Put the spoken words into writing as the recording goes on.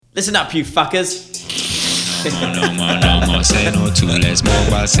Listen up, you fuckers. No more, say no to less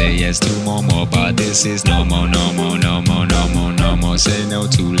mobile, say yes to more mobile. This is no more, say no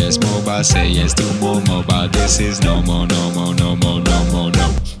to less mobile, say yes to more mobile. This is no more.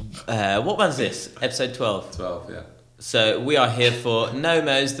 What one's this? Episode 12. 12, yeah. So we are here for No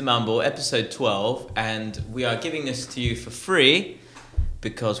Mo's The Mumble, episode 12, and we are giving this to you for free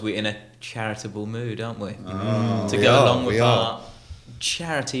because we're in a charitable mood, aren't we? To go along with our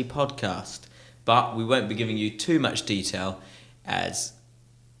charity podcast. But we won't be giving you too much detail as,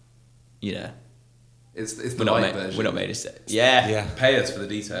 you know... It's the light version. We're not made to... Yeah. Pay us for the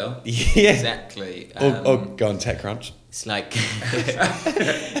detail. Yeah. Exactly. Or go on TechCrunch. It's like...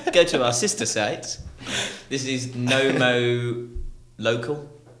 go to our sister site. This is Nomo Local.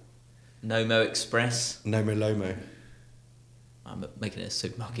 Nomo Express. Nomo Lomo. I'm making a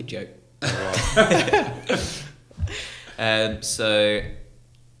supermarket joke. Right. So...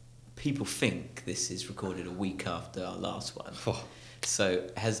 People think this is recorded a week after our last one. Oh. So,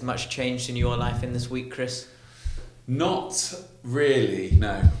 has much changed in your life in this week, Chris? Not really,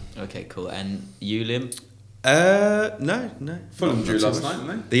 no. Okay, cool. And you, Liam? No. Fulham drew last night,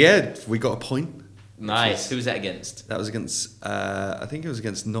 didn't they? Yeah, we got a point. Nice. Who was that against? That was against, I think it was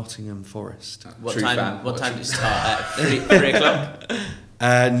against Nottingham Forest. What time did it start? At 3 o'clock?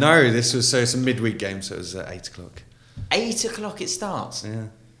 No, it's a midweek game, so it was at 8 o'clock. 8 o'clock it starts? Yeah.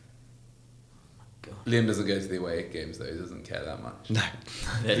 Liam doesn't go to the away games though, he doesn't care that much. No.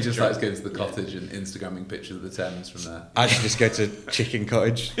 He just likes going to the cottage and Instagramming pictures of the Thames from there. I should just go to Chicken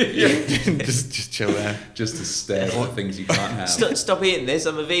Cottage. just chill there. Just to stare at things you can't have. Stop eating this,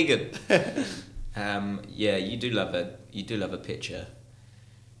 I'm a vegan. Yeah, you do love a picture.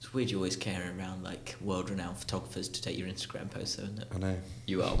 It's weird you always carry around like world-renowned photographers to take your Instagram posts, though, isn't it? I know.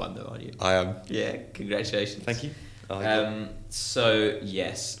 You are one though, aren't you? I am. Yeah, congratulations. Thank you. So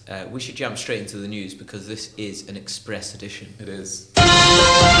yes, we should jump straight into the news because this is an express edition. It is.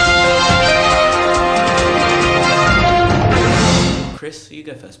 Chris, you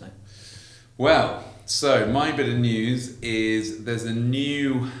go first, mate. Well, so my bit of news is there's a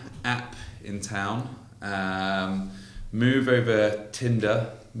new app in town. Move over Tinder,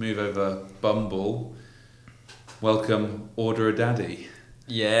 move over Bumble. Welcome, Order a Daddy.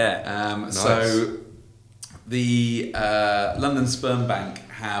 Yeah. Nice. So the London Sperm Bank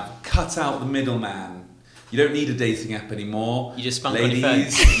have cut out the middleman. You don't need a dating app anymore. You just spunk Ladies, on your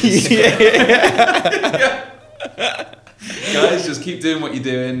phone. Guys, just keep doing what you're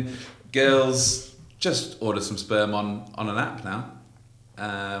doing. Girls, just order some sperm on an app now.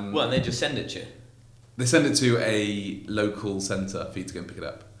 Well, and they just send it to you. They send it to a local centre for you to go and pick it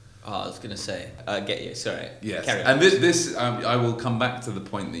up. Oh, I was going to say, get you, sorry. Yes, Carry on. and this I will come back to the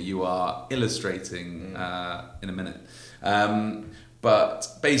point that you are illustrating in a minute. But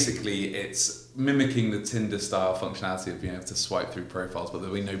basically, it's mimicking the Tinder style functionality of being able to swipe through profiles, but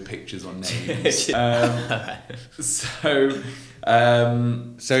there'll be no pictures or names. So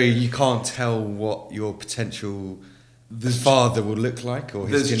you can't tell what your potential father will look like, or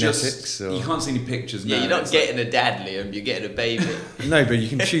his genetics. You can't see any pictures. Yeah, no, you're not getting a dad, Liam. You're getting a baby. No, but you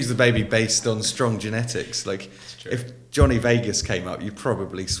can choose the baby based on strong genetics. Like, if Johnny Vegas came up, you'd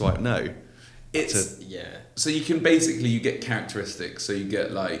probably swipe no. So you can you get characteristics. So you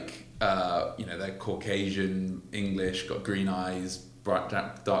get like, they're Caucasian, English, got green eyes,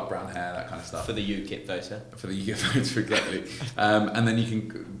 dark brown hair, that kind of stuff. For the UKIP voter. For the UKIP voter, exactly. And then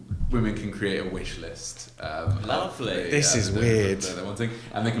women can create a wish list. Lovely. This is weird. They're wanting,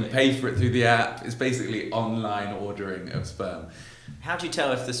 and they can pay for it through the app. It's basically online ordering of sperm. How do you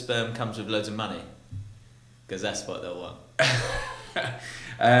tell if the sperm comes with loads of money? Because that's what they'll want.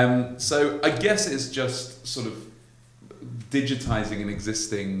 So I guess it's just sort of digitizing an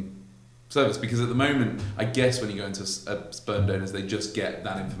existing service, because at the moment, I guess when you go into sperm donors, they just get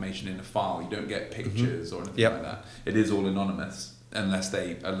that information in a file. You don't get pictures or anything like that. It is all anonymous unless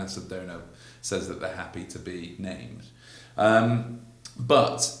a donor says that they're happy to be named.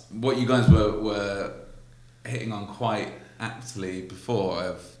 But what you guys were hitting on quite aptly before,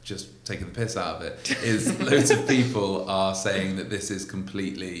 I've just taken the piss out of it, is loads of people are saying that this is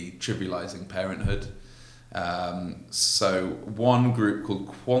completely trivializing parenthood. So one group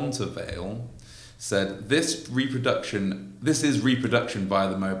called Quantavale said this is reproduction via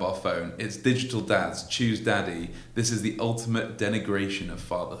the mobile phone. It's digital dads, choose daddy. This is the ultimate denigration of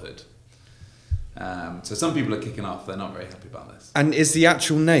fatherhood. So some people are kicking off. They're not very happy about this. And is the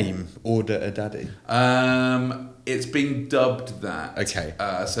actual name Order a Daddy? It's been dubbed that. Okay.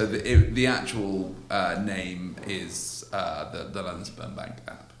 So the actual name is the London Sperm Bank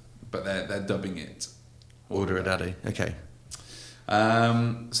app, but they're dubbing it Order a Daddy. Okay.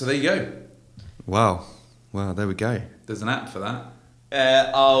 So there you go. Wow, there we go. There's an app for that.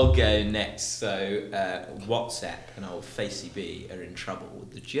 I'll go next. So WhatsApp and old FaceB are in trouble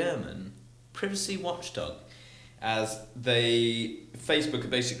with the German privacy watchdog, as Facebook are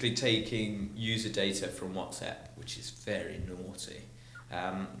basically taking user data from WhatsApp, which is very naughty.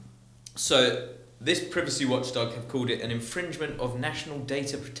 So this privacy watchdog have called it an infringement of national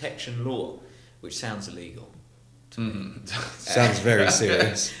data protection law, which sounds illegal. Sounds very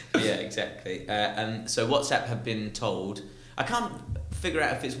serious. Yeah, exactly. And so WhatsApp have been told, I can't figure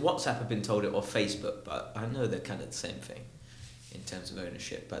out if it's WhatsApp have been told it or Facebook, but I know they're kind of the same thing in terms of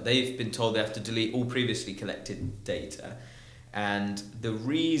ownership. But they've been told they have to delete all previously collected data. And the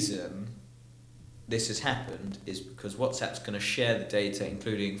reason this has happened is because WhatsApp's going to share the data,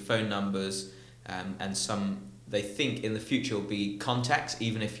 including phone numbers, and some, they think in the future will be contacts.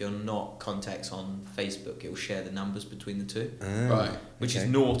 Even if you're not contacts on Facebook, it will share the numbers between the two. Right. Which is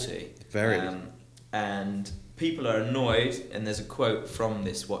naughty. Very. And people are annoyed, and there's a quote from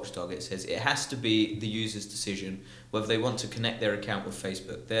this watchdog. It says, "It has to be the user's decision whether they want to connect their account with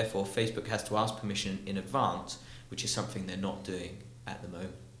Facebook. Therefore, Facebook has to ask permission in advance, which is something they're not doing at the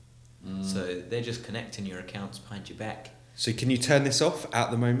moment." So they're just connecting your accounts behind your back. So can you turn this off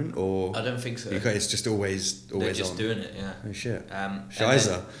at the moment, or I don't think so. it's just always They're just on? doing it, yeah. Oh shit.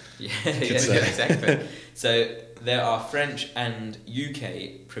 Shiza. Yeah, exactly. So there are French and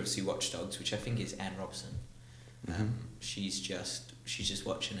UK privacy watchdogs, which I think is Anne Robson. She's just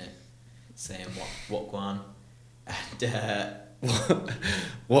watching it, saying what Guan, and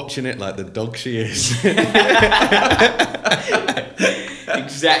watching it like the dog she is.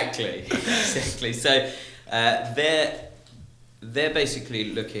 Exactly. So they're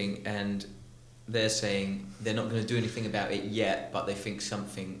basically looking, and they're saying they're not going to do anything about it yet, but they think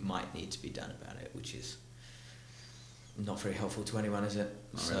something might need to be done about it, which is not very helpful to anyone, is it?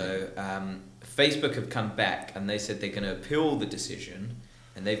 Not So Facebook have come back, and they said they're going to appeal the decision,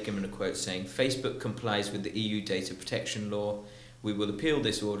 and they've given a quote saying, "Facebook complies with the EU data protection law. We will appeal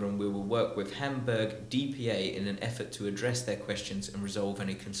this order, and we will work with Hamburg DPA in an effort to address their questions and resolve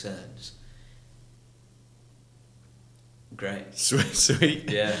any concerns." Great. Sweet.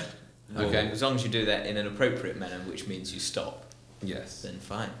 Yeah. Well, Okay. as long as you do that in an appropriate manner, which means you stop, Yes. then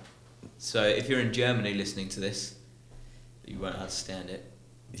fine. So if you're in Germany listening to this, you won't understand it.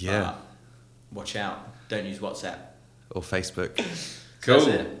 Yeah. But watch out. Don't use WhatsApp. Or Facebook. Cool.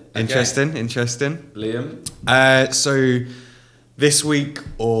 That's it. Interesting. Liam? So this week,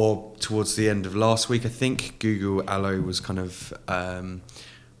 or towards the end of last week, I think, Google Allo was kind of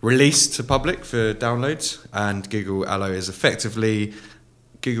released to public for downloads, and Google Allo is effectively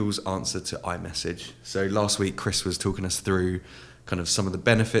Google's answer to iMessage. So last week, Chris was talking us through kind of some of the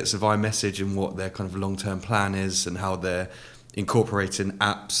benefits of iMessage and what their kind of long-term plan is, and how they're incorporating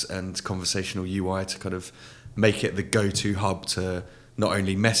apps and conversational UI to kind of make it the go-to hub to not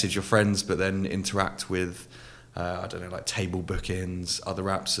only message your friends, but then interact with, like table bookings, other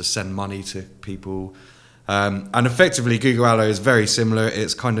apps to send money to people. And effectively, Google Allo is very similar.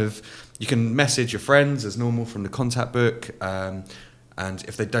 It's kind of, you can message your friends as normal from the contact book. And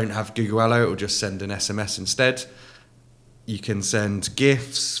if they don't have Google Allo, it'll just send an SMS instead. You can send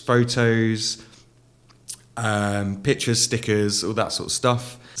GIFs, photos, pictures, stickers, all that sort of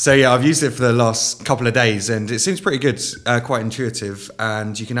stuff. So yeah, I've used it for the last couple of days, and it seems pretty good, quite intuitive,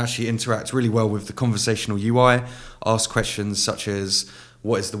 and you can actually interact really well with the conversational UI, ask questions such as,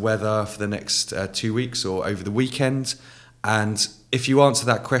 what is the weather for the next 2 weeks or over the weekend? And if you answer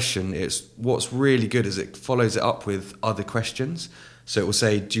that question, what's really good is it follows it up with other questions. So it will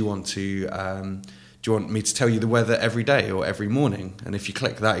say, do you want me to tell you the weather every day or every morning? And if you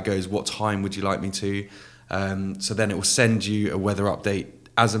click that, it goes, what time would you like me to? So then it will send you a weather update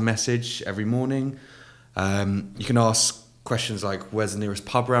as a message every morning. You can ask questions like, where's the nearest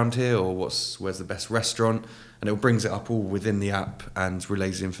pub around here, or where's the best restaurant? And it brings it up all within the app and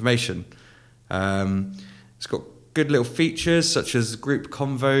relays the information. It's got good little features such as group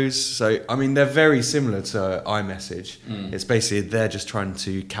convos. So, I mean, they're very similar to iMessage. It's basically, they're just trying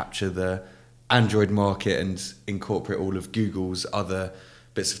to capture the Android market and incorporate all of Google's other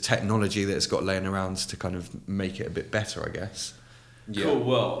bits of technology that it's got laying around to kind of make it a bit better, I guess. Yeah. Cool.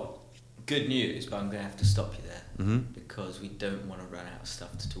 Well, good news, but I'm going to have to stop you there because we don't want to run out of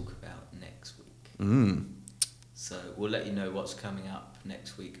stuff to talk about next week. So we'll let you know what's coming up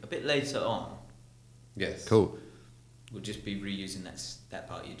next week a bit later on. Yes. Cool. We'll just be reusing that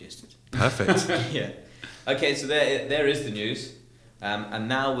part you just did. Perfect. Yeah. Okay, so there is the news. And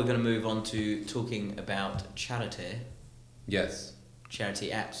now we're going to move on to talking about charity. Yes.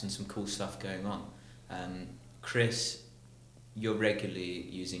 Charity apps and some cool stuff going on. Chris, you're regularly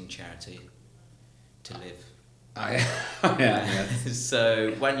using charity to live. Yeah.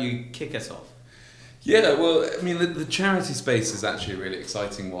 So why don't you kick us off? Yeah, well, I mean, the charity space is actually a really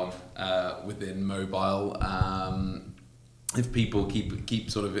exciting one within mobile. If people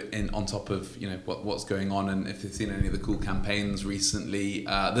keep sort of on top of what's going on, and if they've seen any of the cool campaigns recently,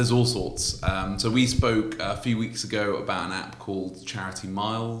 there's all sorts. So we spoke a few weeks ago about an app called Charity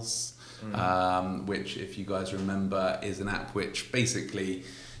Miles, which, if you guys remember, is an app which basically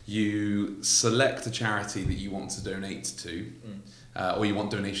you select a charity that you want to donate to, or you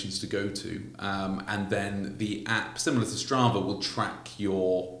want donations to go to, and then the app, similar to Strava, will track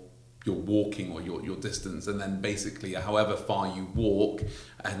your walking or your distance, and then basically however far you walk,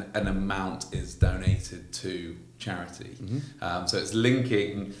 an amount is donated to charity. So it's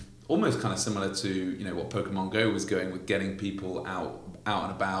linking, almost kind of similar to what Pokemon Go was going with, getting people out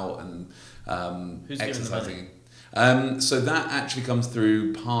and about and Who's exercising. So that actually comes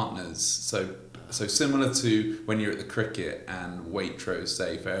through partners. So similar to when you're at the cricket and Waitrose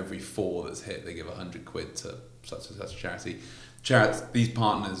say for every 4 that's hit, they give £100 to such and such a charity. These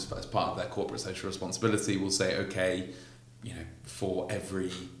partners, as part of their corporate social responsibility, will say, okay, for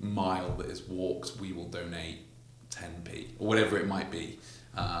every mile that is walked, we will donate 10p or whatever it might be,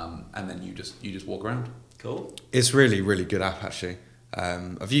 and then you just walk around. Cool. It's really, really good app, actually.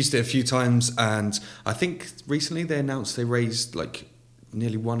 I've used it a few times, and I think recently they announced they raised like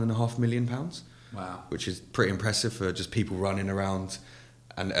nearly £1.5 million. Wow. Which is pretty impressive for just people running around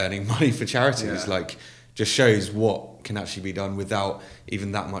and earning money for charities. Yeah. Like, just shows what can actually be done without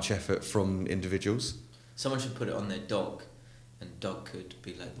even that much effort from individuals. Someone should put it on their dog, and dog could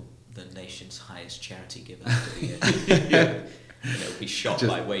be like the nation's highest charity giver after the year. Yeah. And it'll be shot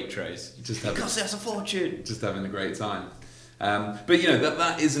Just- by Waitrose. It costs us a fortune. Just having a great time. But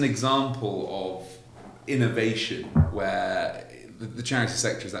that is an example of innovation where the charity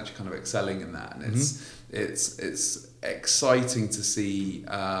sector is actually kind of excelling in that, and it's exciting to see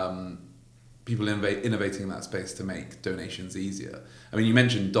people innovating in that space to make donations easier. I mean, you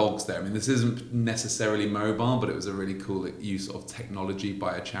mentioned dogs there. I mean, this isn't necessarily mobile, but it was a really cool use of technology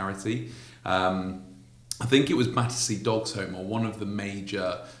by a charity. I think it was Battersea Dogs Home, or one of the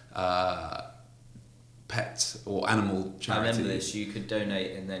major pet or animal charities. I remember this. You could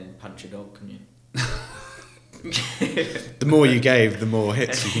donate and then punch a dog, couldn't you? The more you gave, the more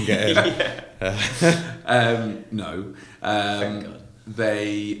hits you can get in. No. Thank God.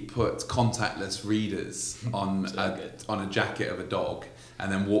 They put contactless readers on a jacket of a dog,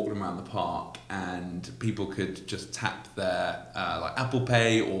 and then walked them around the park, and people could just tap their like Apple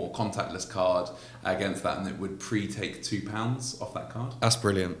Pay or contactless card against that, and it would pre-take £2 off that card. That's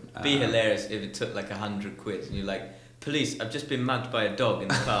brilliant. Be hilarious if it took like £100 and you're like, police, I've just been mugged by a dog in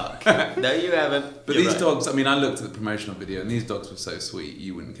the park. No, you haven't. But You're these right. dogs, I mean, I looked at the promotional video, and these dogs were so sweet,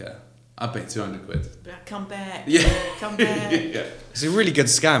 you wouldn't care. I'd pay £200. Come back. Yeah. Come back. Yeah. It's a really good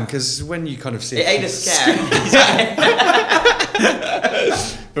scam, because when you kind of see It ain't a scam.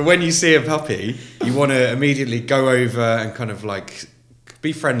 but when you see a puppy, you want to immediately go over and kind of like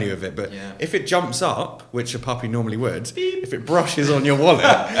be friendly with it. But Yeah. if it jumps up, which a puppy normally would, if it brushes on your wallet,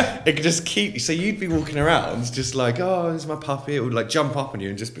 it could just keep. So you'd be walking around just like, oh, it's my puppy. It would like jump up on you,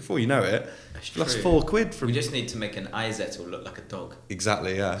 and just before you know it, that's true. £4 from. We just need to make an Izettle look like a dog.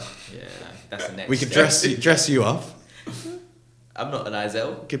 Exactly, yeah. Yeah, that's the next We could step. dress you up. I'm not an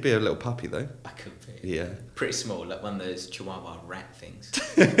Izettle. Could be a little puppy though. I could be. Yeah. Pretty small, like one of those Chihuahua rat things.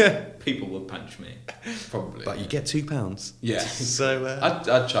 People would punch me. Probably. But you get £2. Yeah. So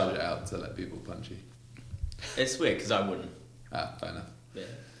I'd charge it out to let people punch you. It's weird because I wouldn't. Fair enough. Yeah,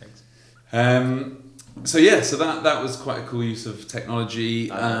 thanks. So that was quite a cool use of technology.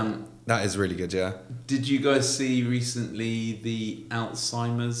 that is really good, yeah. Did you guys see recently the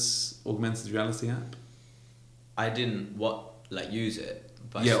Alzheimer's augmented reality app? I didn't use it,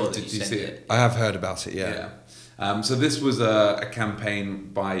 but Yeah, I saw or that did you sent see it? I have heard about it, yeah. So this was a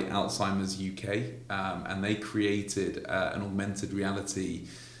campaign by Alzheimer's UK, and they created an augmented reality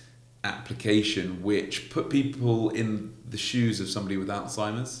application which put people in the shoes of somebody with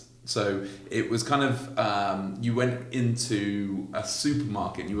Alzheimer's. So it was kind of you went into a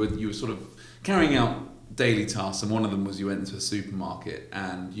supermarket. You were sort of carrying out daily tasks, and one of them was you went into a supermarket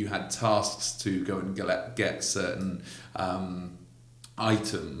and you had tasks to go and get certain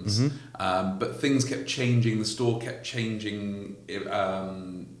items, but things kept changing. The store kept changing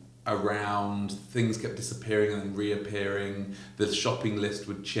around. Things kept disappearing and then reappearing. The shopping list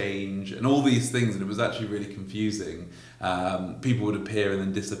would change, and all these things, and it was actually really confusing. People would appear and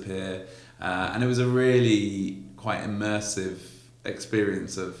then disappear, and it was a really quite immersive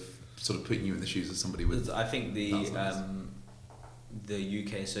experience of sort of putting you in the shoes of somebody with. I think the Alzheimer's. the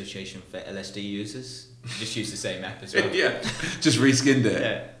UK Association for LSD Users. Just use the same app as well. Yeah, just reskinned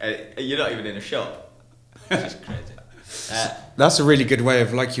it. Yeah, you're not even in a shop. It's just crazy. That's a really good way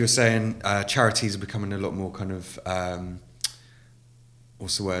of, like you were saying, charities are becoming a lot more kind of,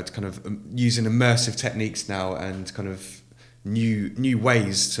 what's the word, kind of using immersive techniques now and kind of new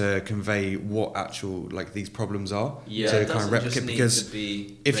ways to convey what actual, like, these problems are. Yeah, to it kind of doesn't replicate, just need because to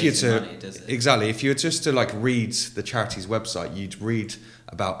be if you're raising to money, does it? exactly, if you were just to like read the charity's website, you'd read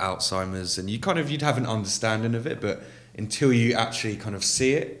about Alzheimer's and you'd have an understanding of it, but until you actually kind of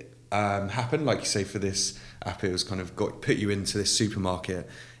see it happen, like you say for this app, it was kind of put you into this supermarket.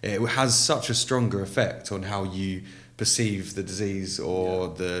 It has such a stronger effect on how you perceive the disease or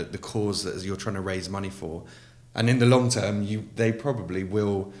the cause that you're trying to raise money for. And in the long term, they probably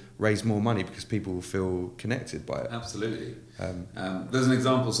will raise more money because people will feel connected by it. Absolutely. There's an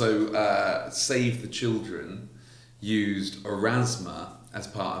example. So, Save the Children used Erasma as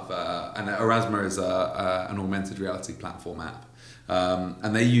part of, and Erasma is an augmented reality platform app.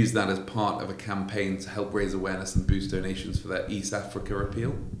 And they used that as part of a campaign to help raise awareness and boost donations for their East Africa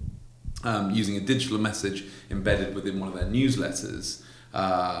appeal, using a digital message embedded within one of their newsletters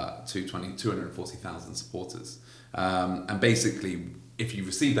to 240,000 supporters. And basically, if you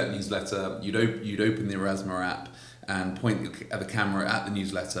receive that newsletter, you'd open the Erasma app and point the camera at the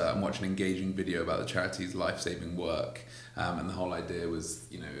newsletter and watch an engaging video about the charity's life-saving work. And the whole idea was,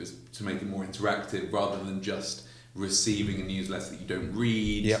 it was to make it more interactive rather than just receiving a newsletter that you don't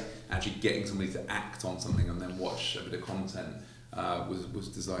read. Actually getting somebody to act on something and then watch a bit of content was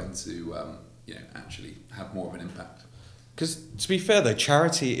designed to actually have more of an impact. Because to be fair though,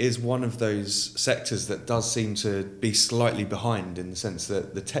 charity is one of those sectors that does seem to be slightly behind, in the sense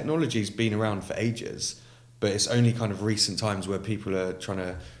that the technology's been around for ages, but it's only kind of recent times where people are trying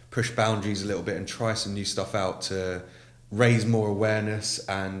to push boundaries a little bit and try some new stuff out to raise more awareness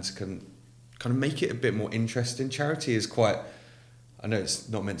and kind of make it a bit more interesting. Charity is quite, I know it's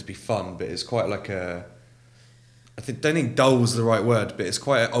not meant to be fun, but it's quite like don't think dull's the right word, but it's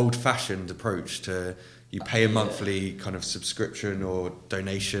quite an old-fashioned approach to, you pay a monthly kind of subscription or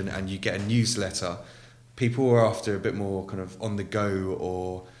donation and you get a newsletter. People are after a bit more kind of on the go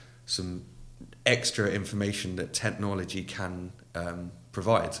or some extra information that technology can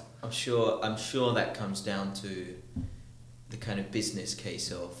provide. I'm sure that comes down to the kind of business case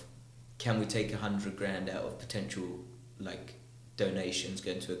of, can we take 100 grand out of potential like donations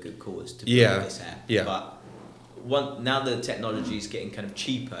going to a good cause to build this app? But now the technology is getting kind of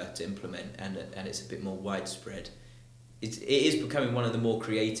cheaper to implement and it's a bit more widespread, it is becoming one of the more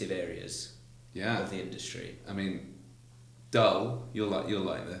creative areas of the industry. I mean, dull, you'll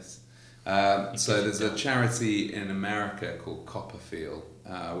like this. So there's a charity in America called Copperfield,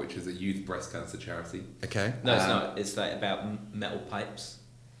 which is a youth breast cancer charity. Okay. No, it's not. It's like about metal pipes.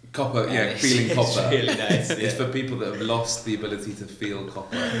 Copper, feeling copper. It's really nice. It's for people that have lost the ability to feel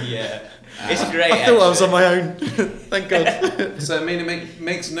copper. It's great. I thought I was on my own. Thank God. So I mean, it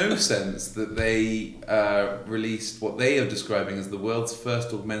makes no sense that they released what they are describing as the world's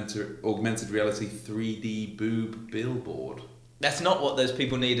first augmented reality 3D boob billboard. That's not what those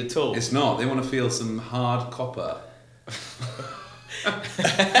people need at all. It's not. They want to feel some hard copper.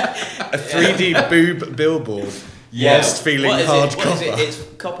 A 3D boob billboard. Whilst feeling hard copper. It's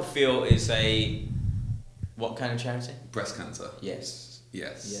Copperfield is a what kind of charity? Breast cancer. Yes,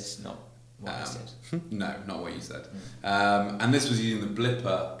 not what I said. No, not what you said. And this was using the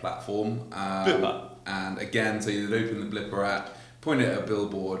Blipper platform. Blipper. And again, so you'd open the Blipper app, point it at a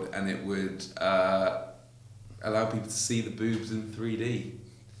billboard, and it would allow people to see the boobs in 3D.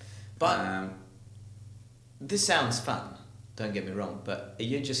 But this sounds fun. Don't get me wrong. But are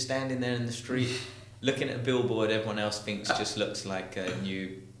you just standing there in the street? Looking at a billboard everyone else thinks just looks like a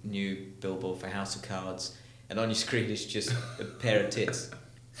new billboard for House of Cards, and on your screen is just a pair of tits.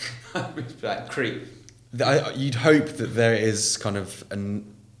 It's like creep. You'd hope that there is kind of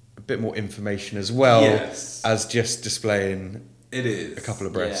a bit more information as well as just displaying a couple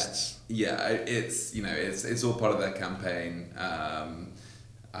of breasts. Yeah, it's all part of their campaign.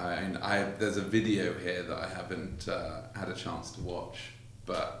 There's a video here that I haven't had a chance to watch.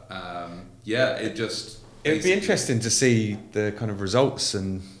 But it'd be interesting to see the kind of results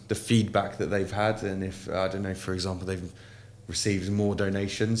and the feedback that they've had, and if I don't know, for example, they've received more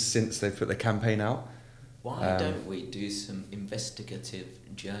donations since they've put the campaign out. Why don't we do some investigative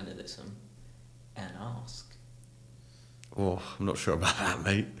journalism and ask? Oh, I'm not sure about that,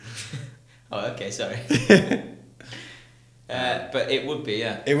 mate. Oh, okay, sorry. But it would be,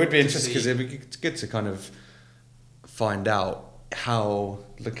 It would be interesting because it'd be good to kind of find out how,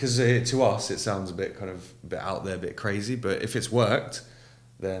 because to us it sounds a bit out there, a bit crazy, but if it's worked,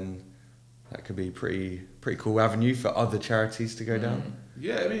 then that could be pretty cool avenue for other charities to go down.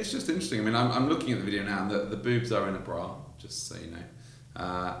 Yeah, I mean, it's just interesting. I mean, I'm looking at the video now, and the boobs are in a bra, just so you know,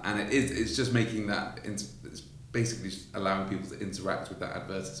 and it's just making that it's basically just allowing people to interact with that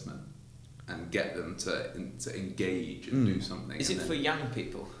advertisement and get them to engage and do something. Is it for young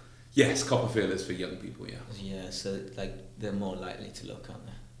people? Yes, Copperfield is for young people. Yeah. Yeah, so like they're more likely to look, aren't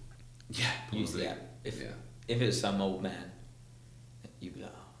they? Yeah, Use the app. If it's some old man, you'd be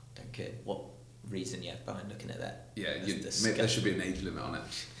like, oh, don't care what reason you have behind looking at that. Yeah, there should be an age limit on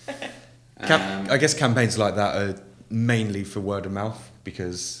it. I guess campaigns like that are mainly for word of mouth,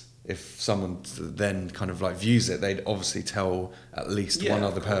 because if someone then kind of like views it, they'd obviously tell at least one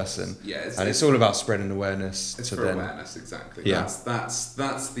other person. Yeah, it's all about spreading awareness. It's for awareness, exactly. Yeah.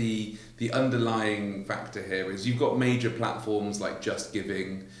 That's the underlying factor here. Is you've got major platforms like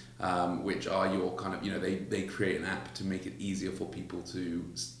JustGiving, which are your kind of, you know, they create an app to make it easier for people to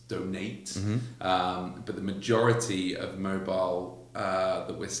donate. But the majority of mobile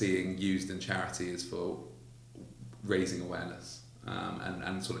that we're seeing used in charity is for raising awareness.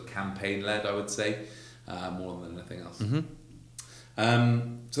 And sort of campaign led, I would say, more than anything else.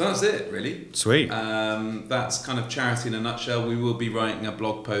 So that's it, really. Sweet. That's kind of charity in a nutshell. We will be writing a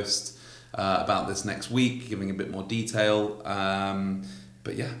blog post about this next week, giving a bit more detail.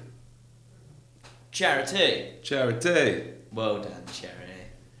 But yeah. Charity. Well done,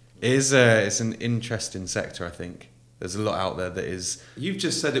 charity. It's an interesting sector, I think. There's a lot out there that is... You've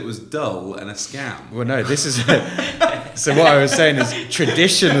just said it was dull and a scam. Well, no, this is... So what I was saying is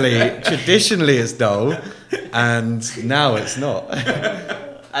traditionally it's dull, and now it's not.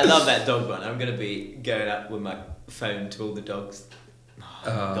 I love that dog one. I'm going to be going up with my phone to all the dogs.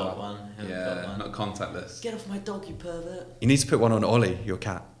 Haven't got one. Got one. Not contactless. Get off my dog, you pervert. You need to put one on Ollie, your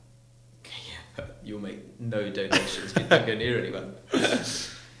cat. Yeah, you'll make no donations. You don't go near anyone.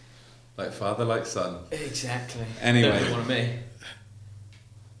 Like father, like son. Exactly. Anyway. Don't want me.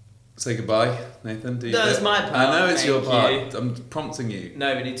 Say goodbye, Nathan. No, it's my part. I know it's your part. You. I'm prompting you.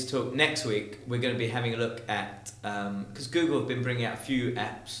 No, we need to talk. Next week, we're going to be having a look at... Because Google have been bringing out a few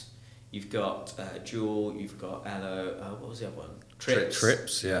apps. You've got Jewel, you've got Allo... what was the other one?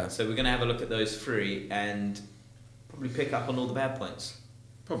 Trips, yeah. So we're going to have a look at those three and probably pick up on all the bad points.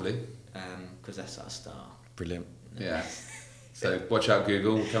 Probably. Because that's our star. Brilliant. Yeah. So watch out,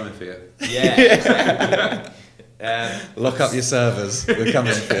 Google. We're coming for you. Yeah, exactly. Lock up your servers. We're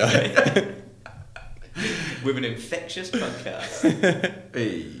coming for you. With an infectious podcast.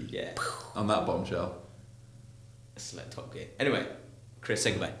 Hey. Yeah. On that bombshell. It's like Top Gear. Anyway, Chris,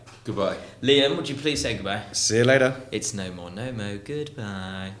 say goodbye. Goodbye. Liam, would you please say goodbye? See you later. It's no more, no mo.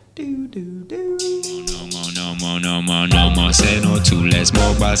 Goodbye. Do, do, do. No more. Say no to less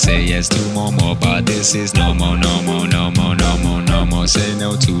more, but say yes to more. But this is no more. No more. Say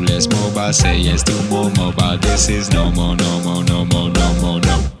no to less more, but say yes to more. But this is no more.